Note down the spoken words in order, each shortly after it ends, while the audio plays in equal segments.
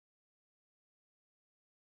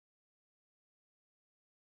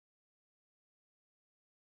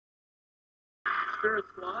spirit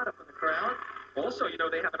squad up in the crowd. Also, you know,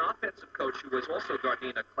 they have an offensive coach who was also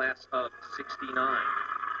Gardena, class of '69.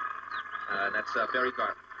 That's Barry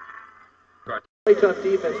Gardner. Very tough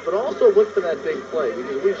defense, but also look for that big play,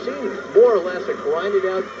 because we've seen more or less a grinded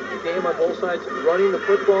out game on both sides running the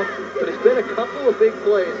football, but it's been a couple of big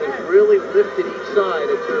plays that really lifted each side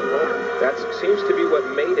at certain moments. That seems to be what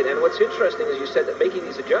made it, and what's interesting is you said that making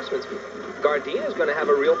these adjustments, Gardena is going to have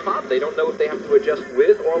a real problem. They don't know if they have to adjust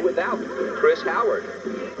with or without Chris Howard.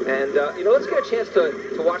 And, you know, let's get a chance to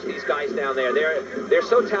watch these guys down there. They're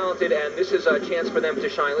so talented, and this is a chance for them to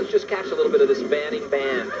shine. Let's just catch a little bit of this Banning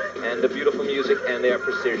band and the beautiful music and their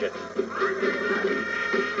precision.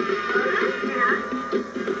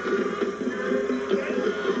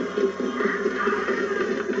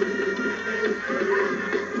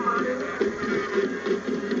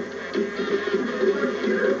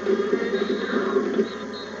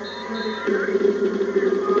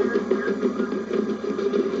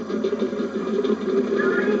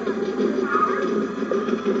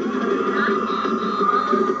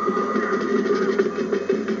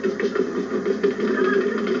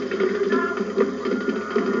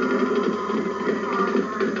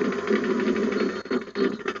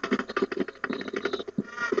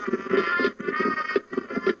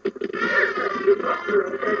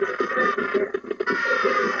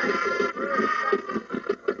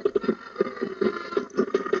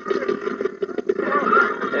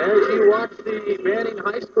 As you watch the Banning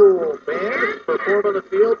High School band perform on the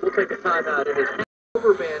field, we'll take a timeout. It is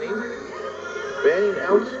over Banning. Banning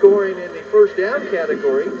outscoring in the first down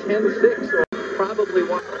category, 10-6, or probably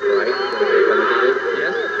one. Right?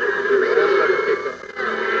 Yes.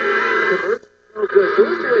 Oh, good. So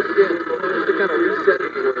let's do it again. Just to kind of reset the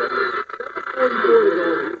order. 7:44 to go.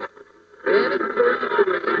 Banning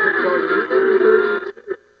 33, Gardena 32.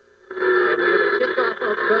 And we have a kickoff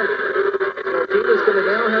upcoming. Gardena's going to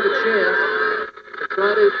now have a chance to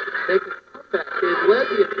try to make a comeback. They've led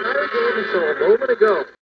the entire game until a moment ago.